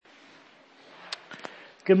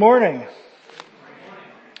Good morning.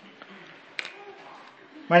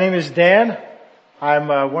 My name is Dan. I'm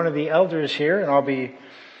one of the elders here, and I'll be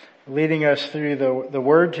leading us through the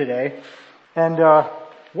Word today. And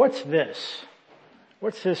what's this?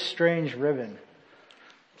 What's this strange ribbon?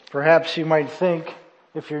 Perhaps you might think,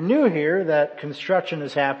 if you're new here, that construction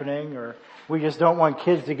is happening, or we just don't want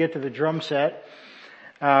kids to get to the drum set.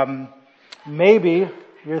 Maybe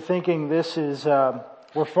you're thinking this is...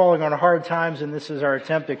 we're falling on hard times and this is our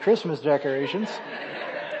attempt at Christmas decorations.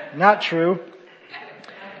 Not true.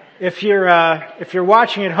 If you're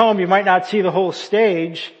watching at home, you might not see the whole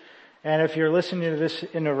stage. And if you're listening to this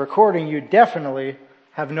in a recording, you definitely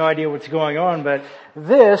have no idea what's going on. But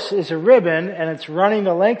this is a ribbon and it's running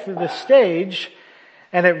the length of the stage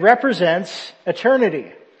and it represents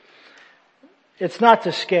eternity. It's not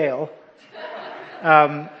to scale.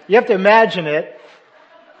 You have to imagine it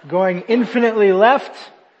going infinitely left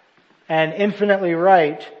and infinitely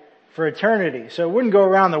right for eternity. So it wouldn't go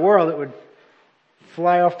around the world. It would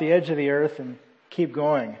fly off the edge of the earth and keep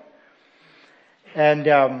going.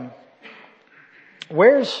 And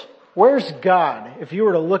where's God? If you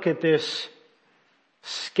were to look at this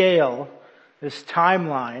scale, this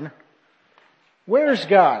timeline, where's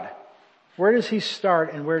God? Where does He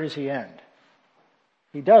start and where does He end?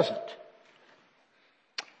 He doesn't.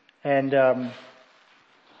 And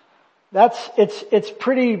it's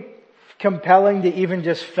pretty compelling to even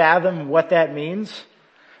just fathom what that means.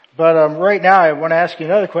 But right now I want to ask you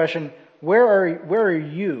another question. Where are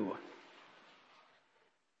you?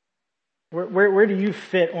 Where do you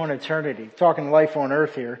fit on eternity? Talking life on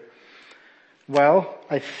earth here. Well,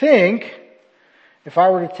 I think if I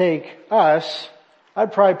were to take us,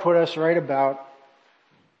 I'd probably put us right about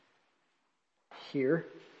here.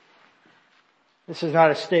 This is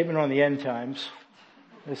not a statement on the end times.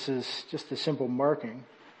 This is just a simple marking.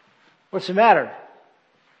 What's the matter?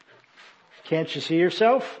 Can't you see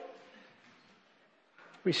yourself?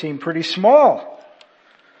 We seem pretty small.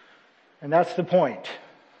 And that's the point.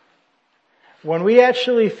 When we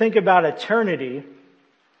actually think about eternity,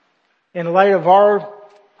 in light of our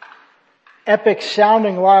epic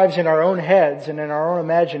sounding lives in our own heads and in our own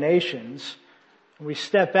imaginations, we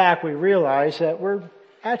step back, we realize that we're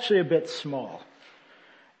actually a bit small.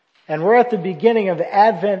 And we're at the beginning of the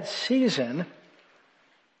Advent season.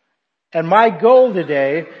 And my goal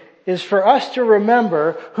today is for us to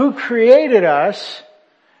remember who created us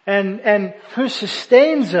and who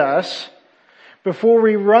sustains us before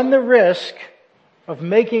we run the risk of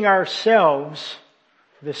making ourselves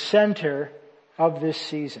the center of this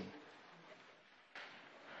season.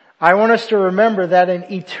 I want us to remember that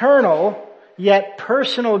an eternal yet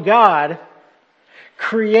personal God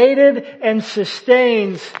created and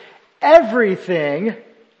sustains everything,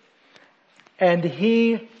 and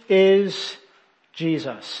He is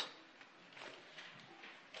Jesus,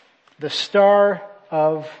 the star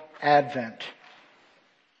of Advent.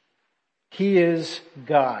 He is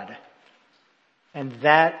God, and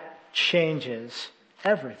that changes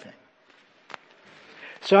everything.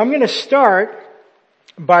 So I'm going to start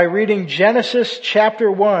by reading Genesis chapter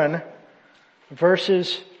 1,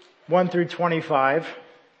 verses 1 through 25.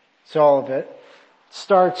 It's all of it.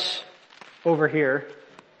 Starts over here.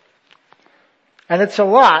 And it's a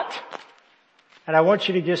lot. And I want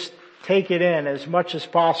you to just take it in as much as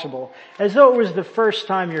possible, as though it was the first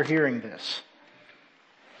time you're hearing this.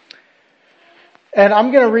 And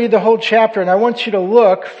I'm going to read the whole chapter, and I want you to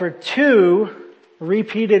look for 2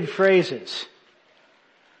 repeated phrases.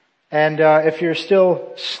 And if you're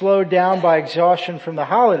still slowed down by exhaustion from the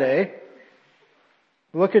holiday,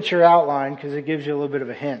 look at your outline because it gives you a little bit of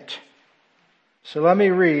a hint. So let me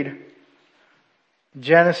read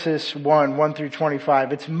Genesis 1 through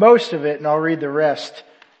 25. It's most of it, and I'll read the rest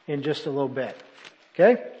in just a little bit.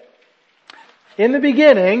 Okay? In the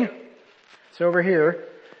beginning, it's over here,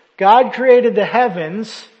 God created the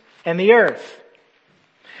heavens and the earth.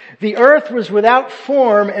 The earth was without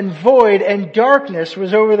form and void, and darkness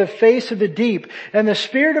was over the face of the deep. And the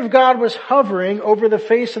Spirit of God was hovering over the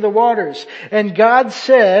face of the waters. And God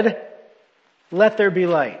said, "Let there be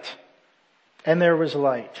light." And there was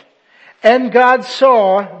light. And God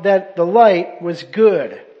saw that the light was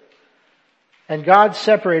good. And God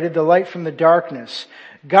separated the light from the darkness.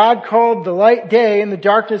 God called the light day, and the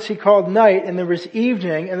darkness He called night, and there was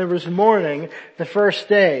evening, and there was morning the first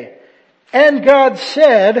day. And God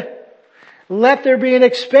said, "Let there be an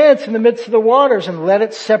expanse in the midst of the waters, and let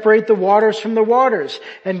it separate the waters from the waters."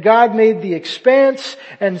 And God made the expanse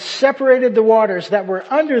and separated the waters that were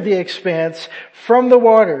under the expanse from the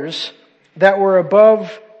waters that were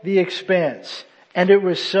above the expanse. And it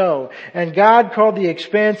was so. And God called the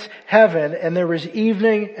expanse heaven, and there was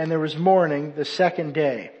evening and there was morning the second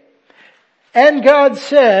day. And God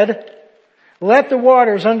said, let the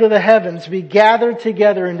waters under the heavens be gathered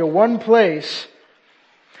together into one place,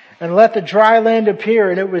 and let the dry land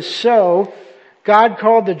appear. And it was so. God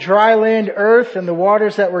called the dry land earth, and the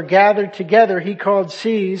waters that were gathered together He called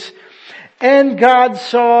seas. And God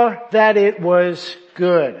saw that it was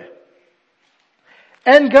good.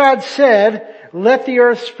 And God said, let the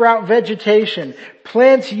earth sprout vegetation,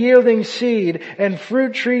 plants yielding seed, and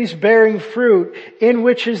fruit trees bearing fruit, in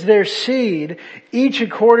which is their seed, each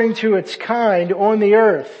according to its kind on the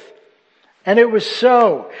earth. And it was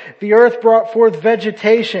so. The earth brought forth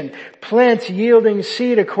vegetation, plants yielding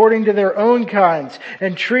seed according to their own kinds,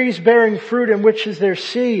 and trees bearing fruit in which is their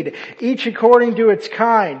seed, each according to its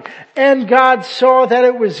kind. And God saw that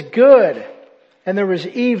it was good. And there was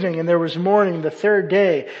evening and there was morning the third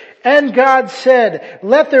day. And God said,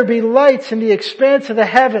 let there be lights in the expanse of the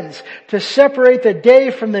heavens to separate the day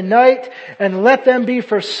from the night, and let them be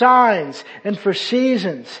for signs and for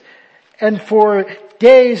seasons and for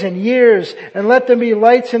days and years, and let them be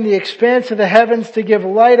lights in the expanse of the heavens to give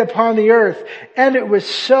light upon the earth. And it was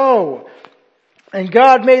so. And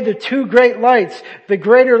God made the two great lights, the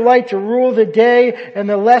greater light to rule the day, and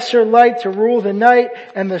the lesser light to rule the night,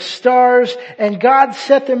 and the stars. And God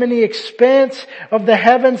set them in the expanse of the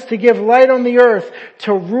heavens to give light on the earth,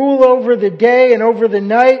 to rule over the day and over the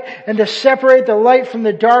night, and to separate the light from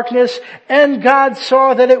the darkness. And God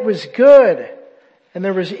saw that it was good. And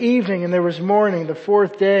there was evening and there was morning the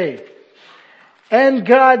fourth day. And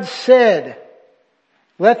God said,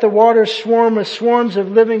 let the waters swarm with swarms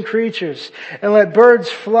of living creatures, and let birds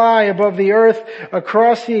fly above the earth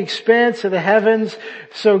across the expanse of the heavens.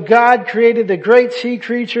 So God created the great sea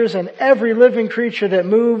creatures and every living creature that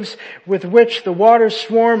moves, with which the waters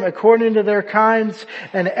swarm according to their kinds,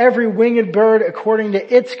 and every winged bird according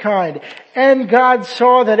to its kind. And God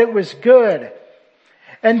saw that it was good.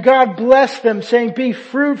 And God blessed them, saying, be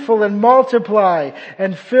fruitful and multiply,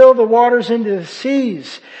 and fill the waters into the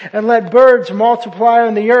seas, and let birds multiply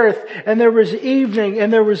on the earth. And there was evening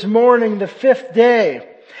and there was morning the fifth day.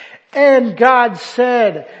 And God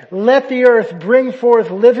said, let the earth bring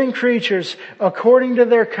forth living creatures according to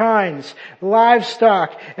their kinds,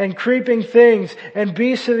 livestock and creeping things, and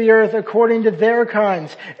beasts of the earth according to their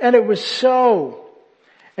kinds. And it was so.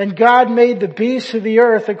 And God made the beasts of the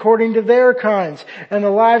earth according to their kinds, and the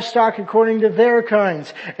livestock according to their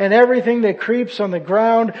kinds, and everything that creeps on the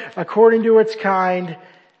ground according to its kind.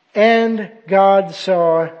 And God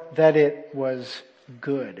saw that it was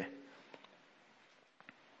good.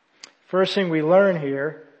 First thing we learn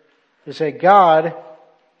here is that God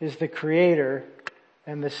is the creator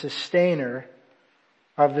and the sustainer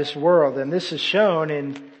of this world. And this is shown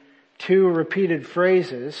in two repeated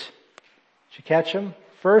phrases. Did you catch them?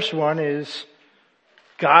 First one is,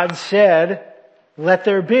 God said, let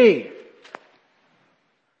there be.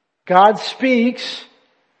 God speaks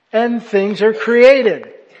and things are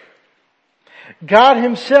created. God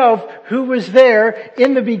Himself, who was there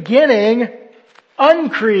in the beginning,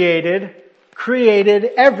 uncreated,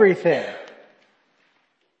 created everything.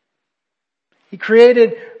 He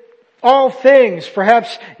created all things.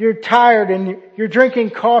 Perhaps you're tired and you're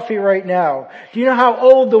drinking coffee right now. Do you know how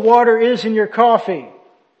old the water is in your coffee?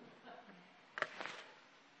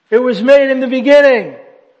 It was made in the beginning,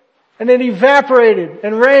 and it evaporated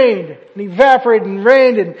and rained, and evaporated and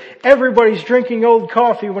rained, and everybody's drinking old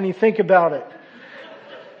coffee when you think about it.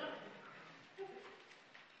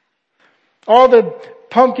 All the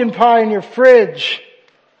pumpkin pie in your fridge,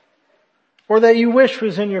 or that you wish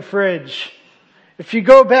was in your fridge. If you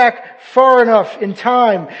go back far enough in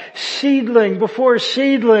time, seedling before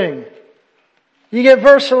seedling, you get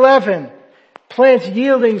verse 11, plants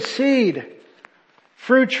yielding seed.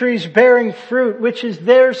 Fruit trees bearing fruit, which is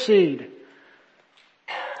their seed,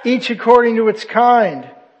 each according to its kind.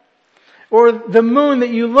 Or the moon that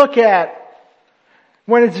you look at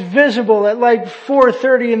when it's visible at like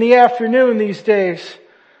 4:30 in the afternoon these days.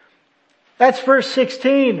 That's verse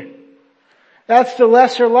 16. That's the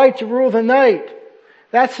lesser light to rule the night.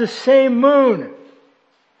 That's the same moon.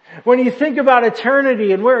 When you think about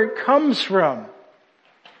eternity and where it comes from,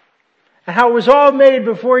 and how it was all made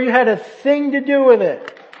before you had a thing to do with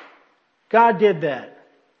it. God did that.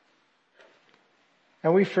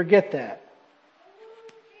 And we forget that.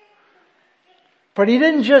 But He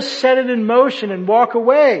didn't just set it in motion and walk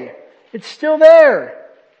away. It's still there.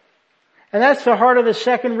 And that's the heart of the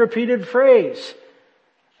second repeated phrase.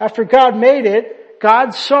 After God made it,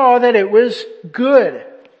 God saw that it was good.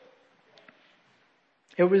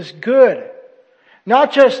 It was good.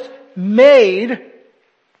 Not just made,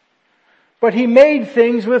 but He made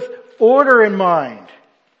things with order in mind.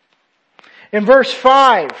 In verse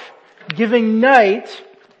 5, giving night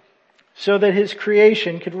so that His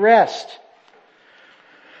creation could rest.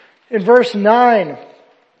 In verse 9,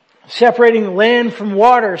 separating land from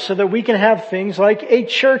water so that we can have things like a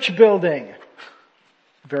church building.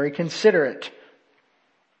 Very considerate.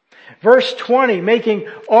 Verse 20, making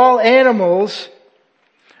all animals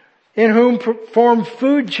in whom form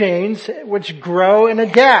food chains which grow and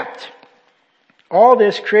adapt. All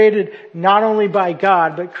this created not only by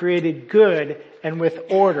God, but created good and with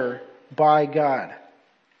order by God.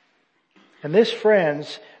 And this,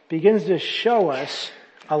 friends, begins to show us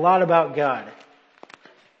a lot about God.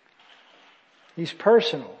 He's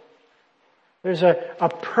personal. There's a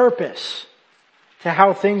purpose to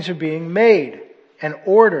how things are being made and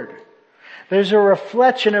ordered. There's a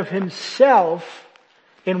reflection of Himself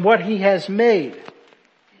in what He has made.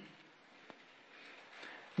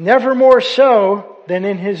 Never more so than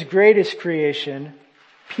in His greatest creation,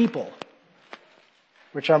 people,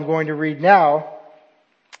 which I'm going to read now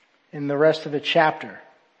in the rest of the chapter.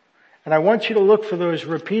 And I want you to look for those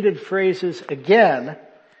repeated phrases again,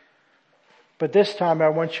 but this time I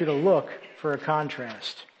want you to look for a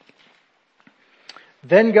contrast.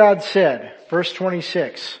 Then God said, verse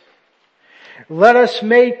 26, "Let us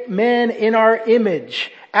make man in our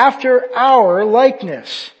image, after our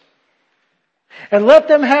likeness, and let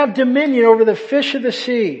them have dominion over the fish of the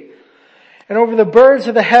sea, and over the birds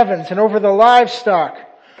of the heavens, and over the livestock,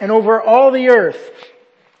 and over all the earth,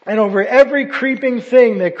 and over every creeping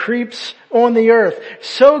thing that creeps on the earth."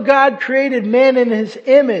 So God created man in His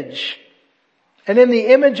image. And in the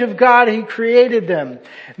image of God He created them.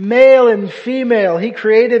 Male and female He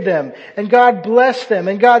created them. And God blessed them.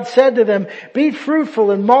 And God said to them, "Be fruitful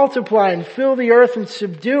and multiply and fill the earth and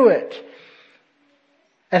subdue it.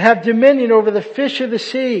 And have dominion over the fish of the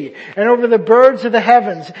sea and over the birds of the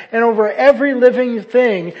heavens and over every living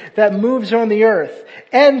thing that moves on the earth."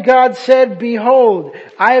 And God said, "Behold,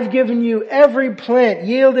 I have given you every plant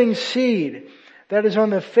yielding seed that is on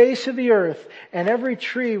the face of the earth, and every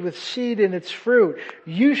tree with seed in its fruit.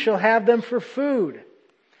 You shall have them for food.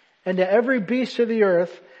 And to every beast of the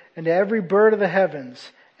earth, and to every bird of the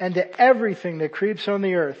heavens, and to everything that creeps on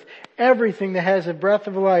the earth, everything that has a breath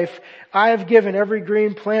of life, I have given every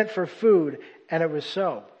green plant for food." And it was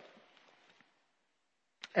so.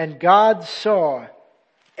 And God saw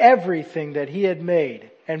everything that He had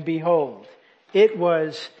made, and behold, it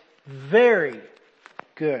was very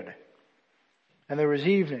good. And there was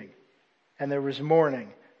evening, and there was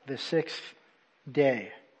morning, the sixth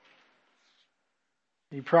day.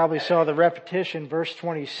 You probably saw the repetition, verse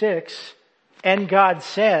 26. And God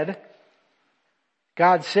said,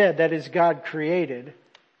 that is, God created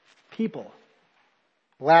people.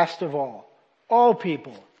 Last of all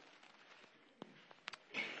people.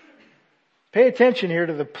 Pay attention here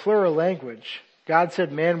to the plural language. God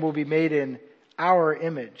said man will be made in our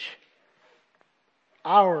image.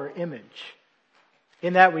 Our image.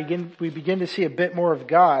 In that we begin to see a bit more of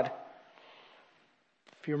God.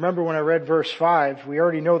 If you remember when I read verse 5, we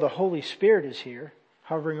already know the Holy Spirit is here,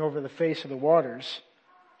 hovering over the face of the waters.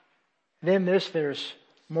 And in this there's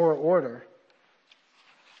more order.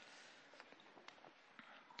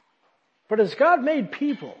 But as God made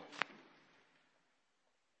people,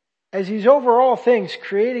 as He's over all things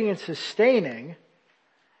creating and sustaining,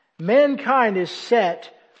 mankind is set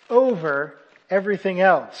over everything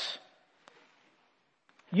else.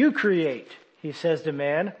 You create, He says to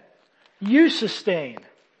man. You sustain,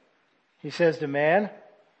 He says to man.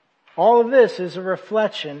 All of this is a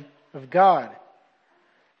reflection of God.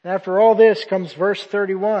 And after all this comes verse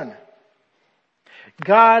 31.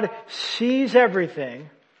 God sees everything,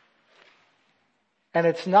 and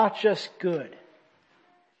it's not just good.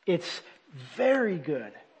 It's very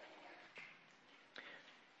good.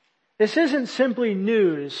 This isn't simply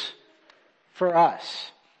news for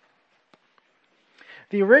us.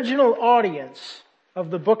 The original audience of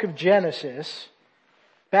the book of Genesis,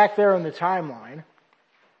 back there on the timeline,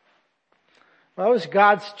 well, that was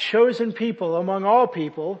God's chosen people among all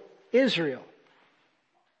people, Israel.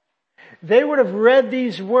 They would have read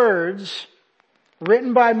these words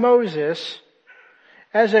written by Moses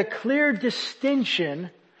as a clear distinction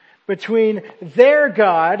between their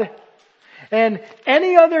God and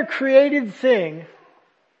any other created thing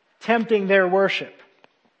tempting their worship.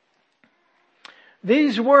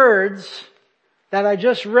 These words that I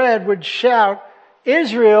just read would shout,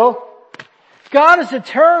 Israel, God is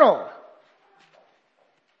eternal.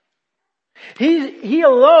 He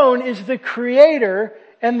alone is the creator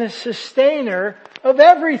and the sustainer of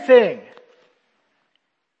everything.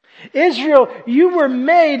 Israel, you were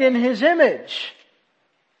made in His image.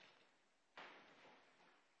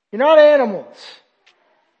 You're not animals.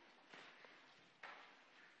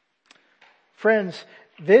 Friends,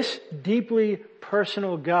 this deeply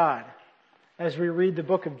personal God, as we read the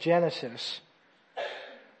book of Genesis,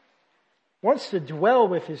 wants to dwell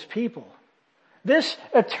with His people. This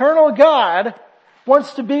eternal God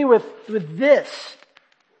wants to be with this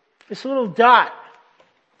little dot.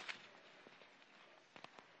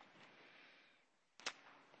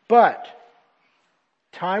 But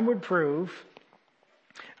time would prove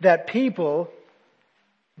that people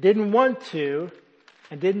didn't want to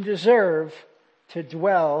and didn't deserve to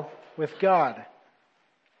dwell with God.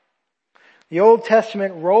 The Old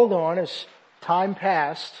Testament rolled on as time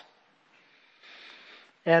passed,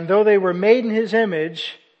 and though they were made in His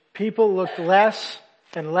image, people looked less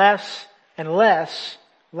and less and less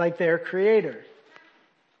like their Creator.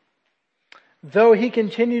 Though He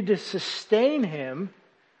continued to sustain him,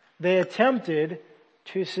 they attempted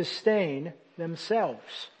to sustain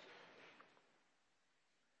themselves.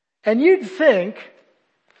 And you'd think,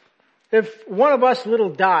 if one of us little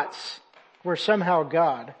dots were somehow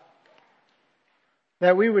God,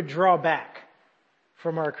 that we would draw back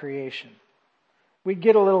from our creation. We'd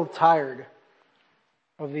get a little tired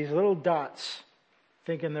of these little dots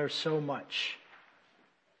thinking there's so much.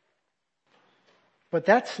 But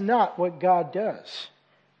that's not what God does.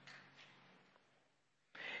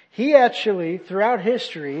 He actually, throughout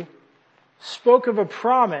history, spoke of a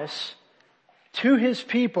promise to His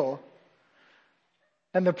people.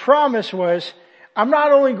 And the promise was, I'm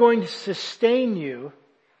not only going to sustain you,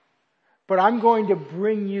 but I'm going to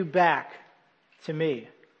bring you back to me.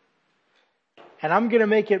 And I'm going to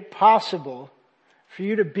make it possible for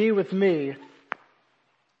you to be with me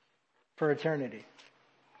for eternity.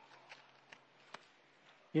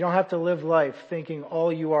 You don't have to live life thinking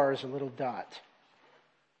all you are is a little dot.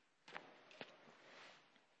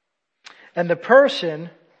 And the person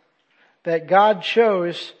that God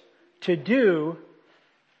chose to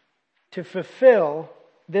fulfill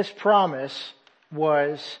this promise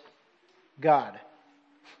was God.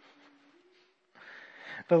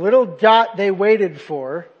 The little dot they waited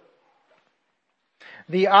for,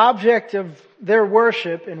 the object of their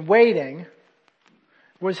worship and waiting,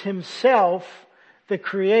 was Himself the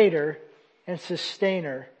Creator and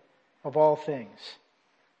Sustainer of all things.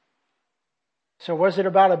 So was it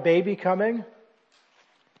about a baby coming?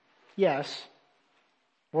 Yes.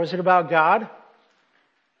 Was it about God?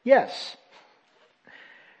 Yes.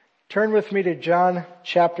 Turn with me to John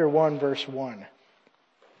chapter 1, verse 1.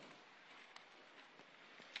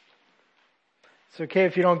 It's okay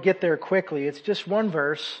if you don't get there quickly. It's just one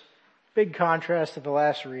verse. Big contrast to the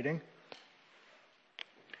last reading.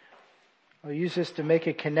 I'll use this to make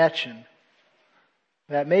a connection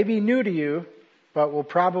that may be new to you, but will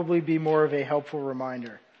probably be more of a helpful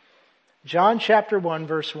reminder. John chapter 1,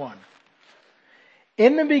 verse 1.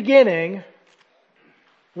 In the beginning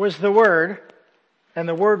was the Word, and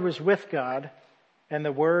the Word was with God, and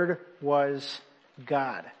the Word was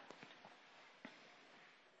God.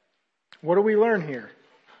 What do we learn here?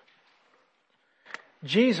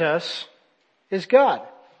 Jesus is God,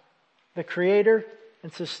 the Creator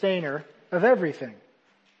and Sustainer of everything.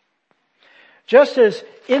 Just as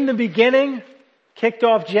in the beginning kicked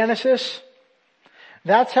off Genesis,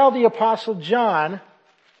 that's how the Apostle John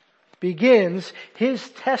begins his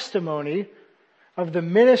testimony of the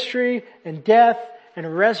ministry and death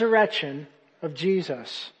and resurrection of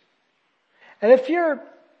Jesus. And if you're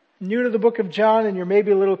new to the book of John and you're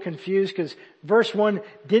maybe a little confused because verse 1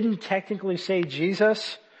 didn't technically say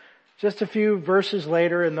Jesus, just a few verses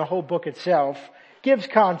later in the whole book itself gives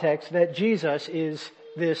context that Jesus is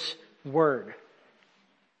this Word.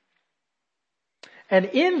 And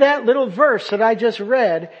in that little verse that I just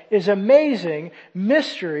read is amazing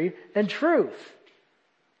mystery and truth.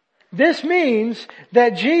 This means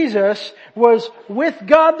that Jesus was with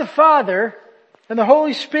God the Father and the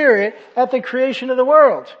Holy Spirit at the creation of the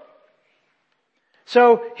world.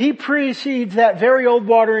 So He precedes that very old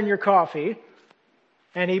water in your coffee,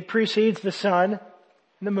 and He precedes the sun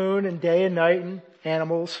and the moon and day and night and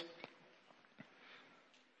animals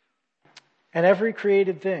and every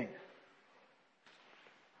created thing.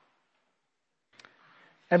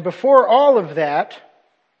 And before all of that,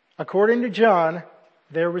 according to John,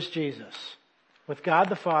 there was Jesus, with God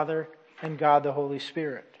the Father and God the Holy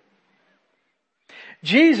Spirit.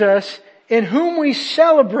 Jesus, in whom we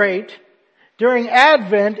celebrate during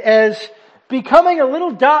Advent as becoming a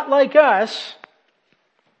little dot like us,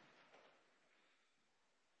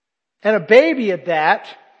 and a baby at that,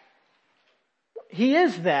 He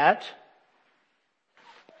is that.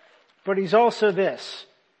 but He's also this.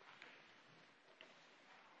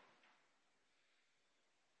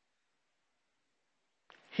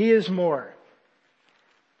 He is more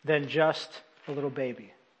than just a little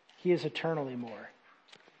baby. He is eternally more.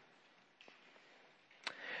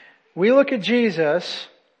 We look at Jesus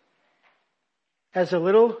as a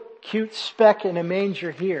little cute speck in a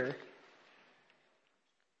manger here,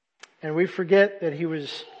 and we forget that He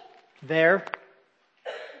was there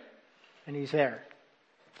and He's there.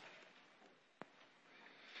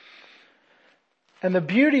 And the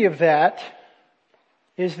beauty of that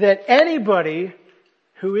is that anybody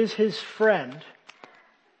who is His friend,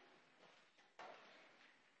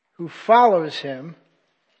 who follows Him,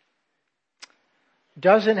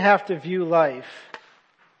 doesn't have to view life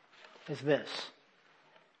as this.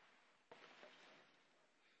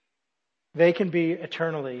 They can be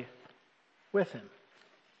eternally with Him.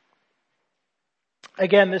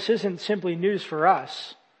 Again, this isn't simply news for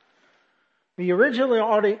us. The original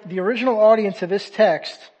audience of this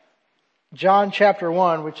text, John chapter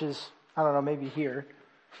 1, which is, I don't know, maybe here,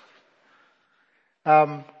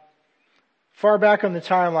 far back on the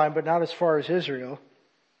timeline, but not as far as Israel.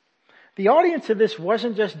 The audience of this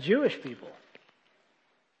wasn't just Jewish people.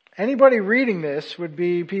 Anybody reading this would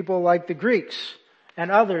be people like the Greeks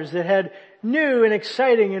and others that had new and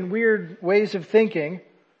exciting and weird ways of thinking.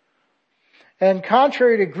 And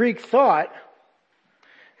contrary to Greek thought,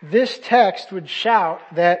 this text would shout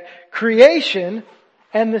that creation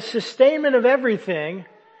and the sustainment of everything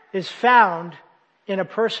is found in a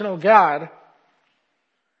personal God.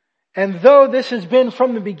 And though this has been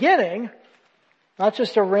from the beginning, not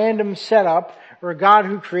just a random setup or a God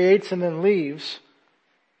who creates and then leaves,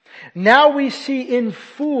 now we see in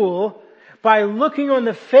full by looking on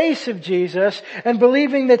the face of Jesus and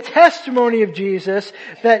believing the testimony of Jesus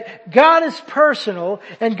that God is personal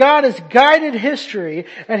and God has guided history,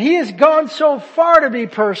 and He has gone so far to be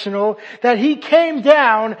personal that He came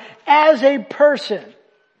down as a person.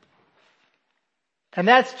 And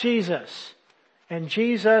that's Jesus. And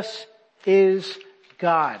Jesus is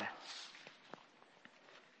God.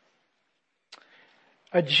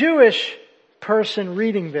 A Jewish person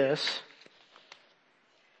reading this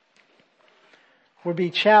would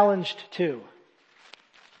be challenged too.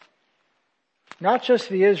 Not just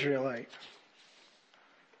the Israelite.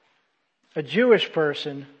 A Jewish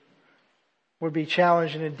person would be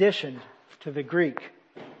challenged in addition to the Greek.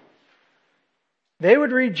 They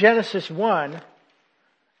would read Genesis 1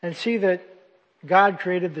 and see that God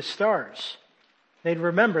created the stars. They'd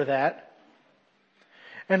remember that.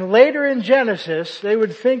 And later in Genesis, they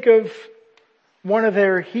would think of one of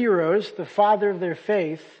their heroes, the father of their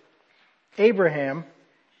faith, Abraham,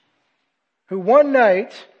 who one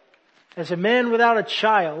night, as a man without a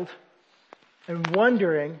child, and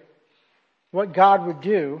wondering what God would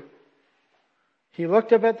do, he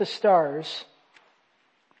looked up at the stars,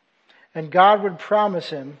 and God would promise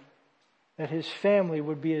him that his family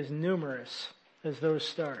would be as numerous as those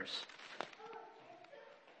stars.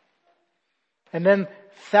 And then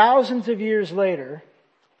thousands of years later,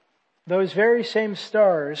 those very same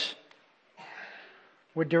stars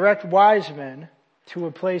would direct wise men to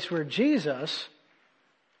a place where Jesus,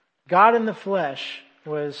 God in the flesh,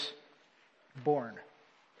 was born.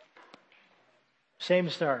 Same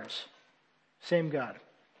stars, same God.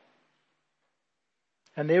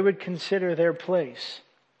 And they would consider their place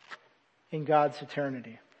in God's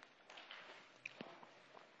eternity.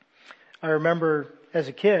 I remember as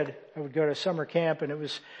a kid, I would go to summer camp, and it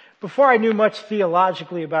was before I knew much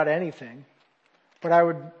theologically about anything. But I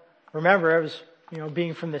would remember, I was,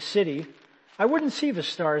 being from the city, I wouldn't see the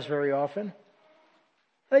stars very often.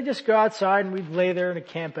 I'd just go outside and we'd lay there in a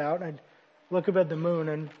camp out, and I'd look up at the moon,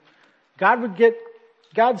 and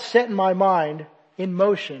God set in my mind, in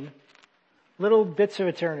motion, little bits of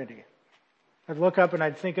eternity. I'd look up and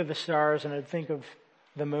I'd think of the stars, and I'd think of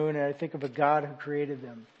the moon, and I'd think of a God who created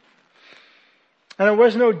them. And there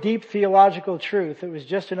was no deep theological truth. It was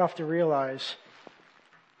just enough to realize,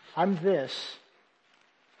 I'm this,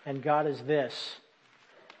 and God is this.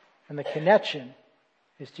 And the connection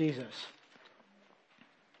is Jesus.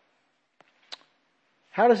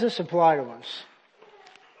 How does this apply to us?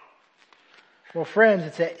 Well,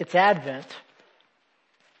 friends, it's Advent.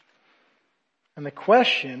 And the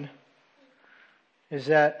question is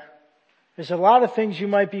that there's a lot of things you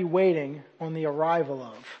might be waiting on the arrival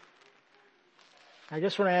of. I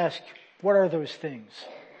just want to ask, what are those things?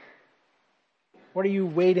 What are you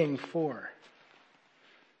waiting for?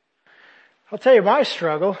 I'll tell you my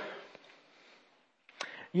struggle.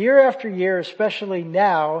 Year after year, especially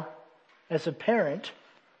now as a parent,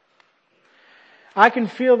 I can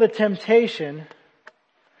feel the temptation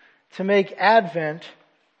to make Advent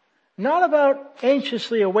not about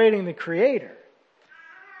anxiously awaiting the Creator,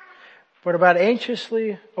 but about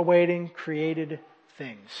anxiously awaiting created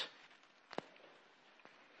things.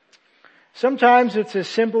 Sometimes it's as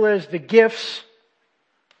simple as the gifts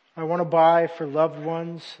I want to buy for loved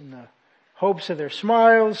ones in the hopes of their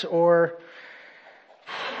smiles, or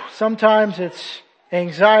sometimes it's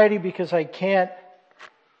anxiety because I can't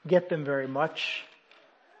get them very much.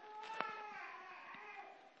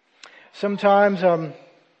 Sometimes I'm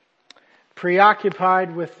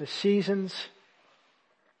preoccupied with the seasons,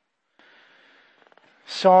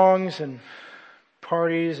 songs and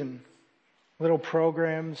parties and little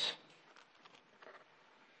programs.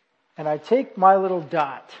 And I take my little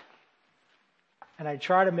dot and I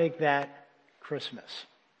try to make that Christmas.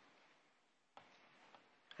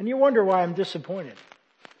 And you wonder why I'm disappointed.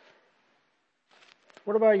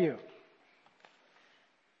 What about you?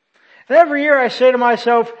 And every year I say to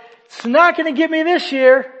myself, it's not going to get me this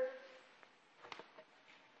year.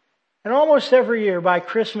 And almost every year by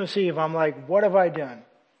Christmas Eve, I'm like, what have I done?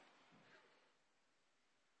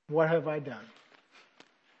 What have I done?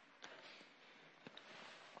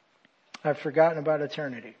 I've forgotten about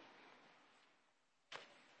eternity.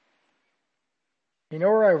 You know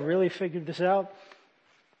where I really figured this out?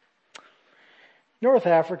 North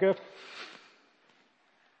Africa.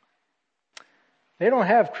 They don't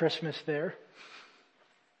have Christmas there.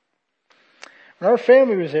 When our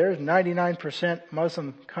family was there, 99%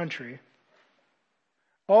 Muslim country,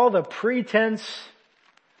 all the pretense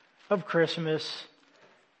of Christmas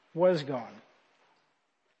was gone.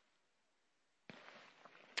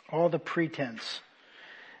 All the pretense.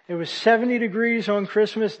 It was 70 degrees on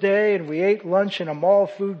Christmas Day and we ate lunch in a mall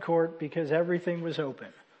food court because everything was open.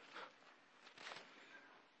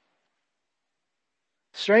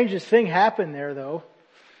 Strangest thing happened there though.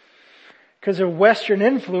 Because of Western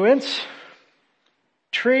influence,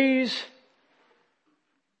 trees,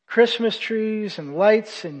 Christmas trees and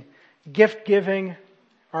lights and gift giving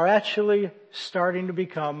are actually starting to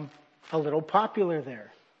become a little popular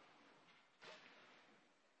there.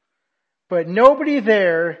 But nobody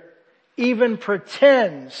there even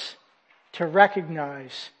pretends to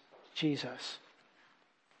recognize Jesus.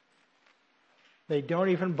 They don't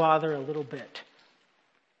even bother a little bit.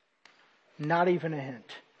 Not even a hint.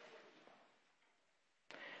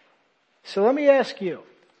 So let me ask you,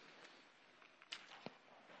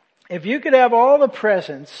 if you could have all the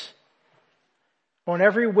presents on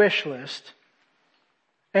every wish list,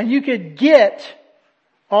 and you could get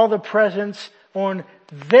all the presents on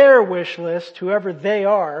their wish list, whoever they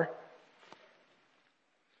are,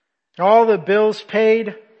 and all the bills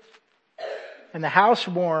paid, and the house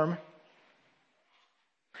warm,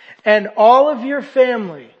 and all of your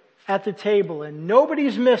family at the table, and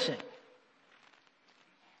nobody's missing,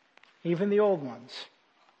 even the old ones.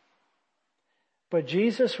 But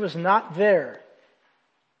Jesus was not there.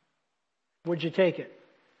 Would you take it?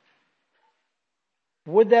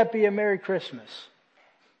 Would that be a Merry Christmas?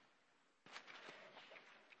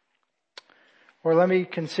 Or let me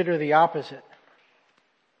consider the opposite.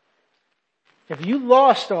 If you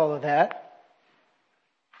lost all of that,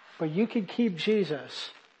 but you could keep Jesus,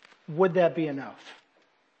 would that be enough?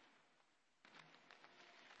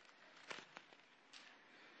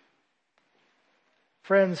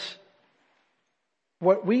 Friends,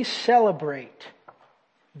 what we celebrate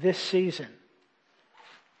this season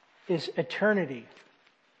is eternity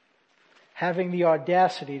having the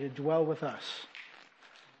audacity to dwell with us.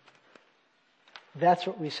 That's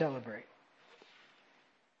what we celebrate.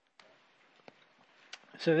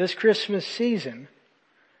 So this Christmas season,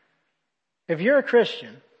 if you're a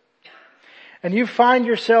Christian and you find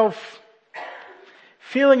yourself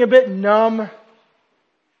feeling a bit numb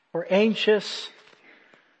or anxious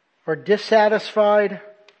or dissatisfied,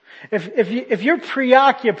 if you're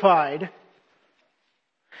preoccupied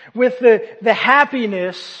with the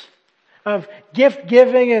happiness of gift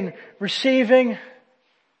giving and receiving,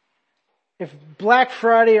 if Black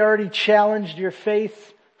Friday already challenged your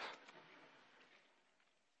faith,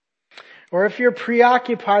 or if you're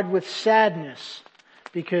preoccupied with sadness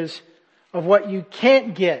because of what you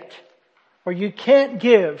can't get, or you can't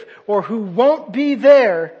give, or who won't be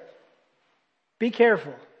there, be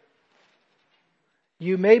careful.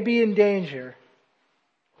 You may be in danger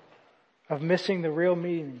of missing the real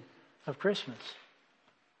meaning of Christmas.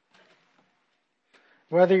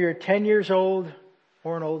 Whether you're 10 years old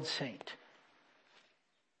or an old saint.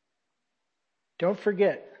 Don't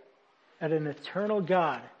forget that an eternal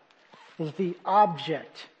God is the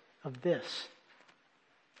object of this.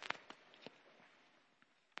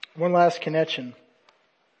 One last connection.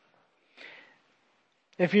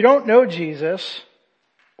 If you don't know Jesus,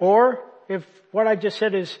 or if what I just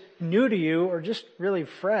said is new to you or just really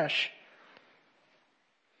fresh,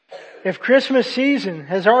 if Christmas season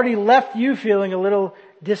has already left you feeling a little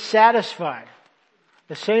dissatisfied,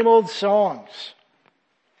 the same old songs,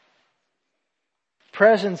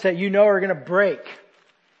 presents that you know are going to break,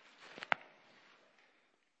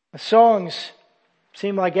 the songs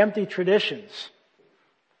seem like empty traditions,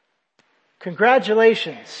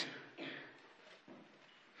 congratulations.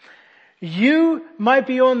 You might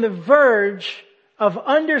be on the verge of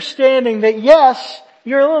understanding that yes,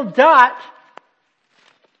 you're a little dot,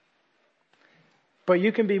 but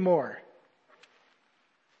you can be more.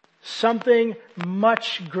 Something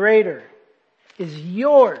much greater is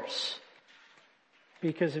yours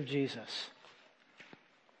because of Jesus.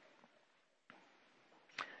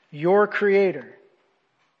 Your Creator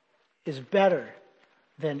is better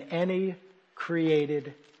than any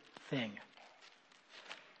created thing.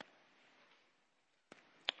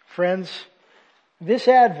 Friends, this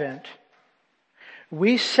Advent,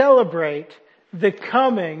 we celebrate the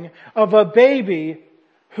coming of a baby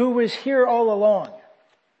who was here all along.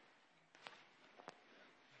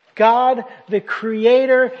 God, the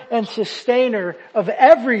creator and sustainer of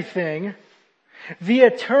everything, the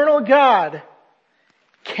eternal God,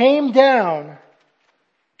 came down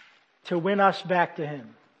to win us back to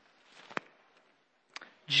Him.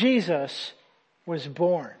 Jesus was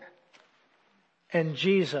born, and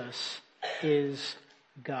Jesus is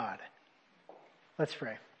God. Let's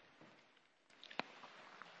pray.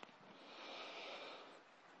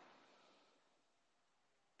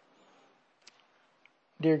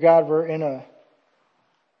 Dear God, we're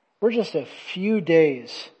just a few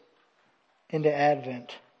days into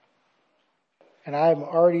Advent, and I'm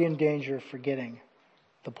already in danger of forgetting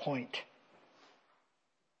the point.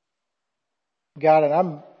 God,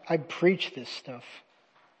 and I preach this stuff.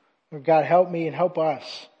 God, help me and help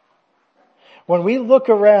us. When we look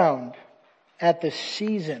around at the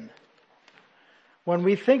season, when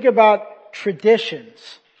we think about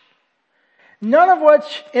traditions, none of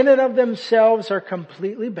which in and of themselves are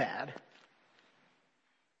completely bad,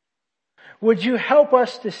 would you help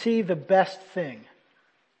us to see the best thing?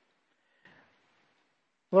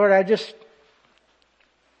 Lord, I just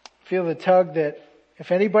feel the tug that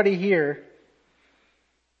if anybody here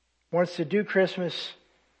wants to do Christmas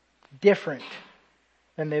different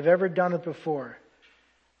than they've ever done it before,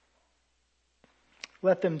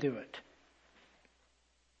 let them do it.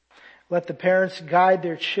 Let the parents guide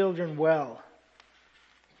their children well.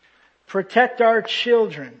 Protect our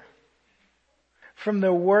children from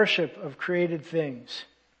the worship of created things.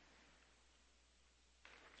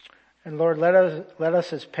 And Lord, let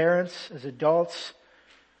us as parents, as adults,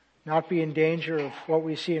 not be in danger of what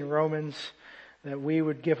we see in Romans, that we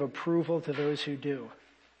would give approval to those who do.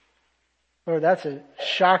 Lord, that's a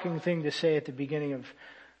shocking thing to say at the beginning of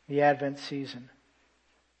the Advent season.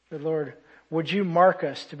 But Lord, would you mark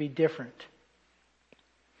us to be different?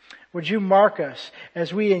 Would you mark us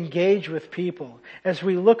as we engage with people, as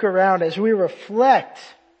we look around, as we reflect,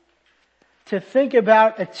 to think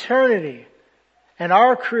about eternity and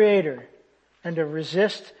our Creator, and to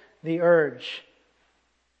resist the urge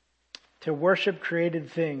to worship created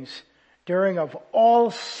things during of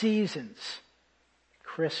all seasons,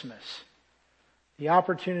 Christmas. The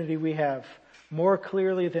opportunity we have more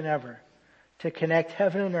clearly than ever to connect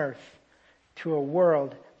heaven and earth to a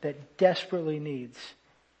world that desperately needs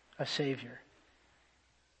a Savior.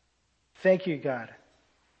 Thank you, God,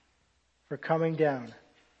 for coming down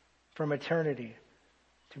from eternity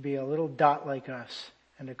to be a little dot like us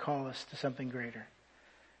and to call us to something greater.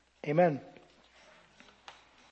 Amen.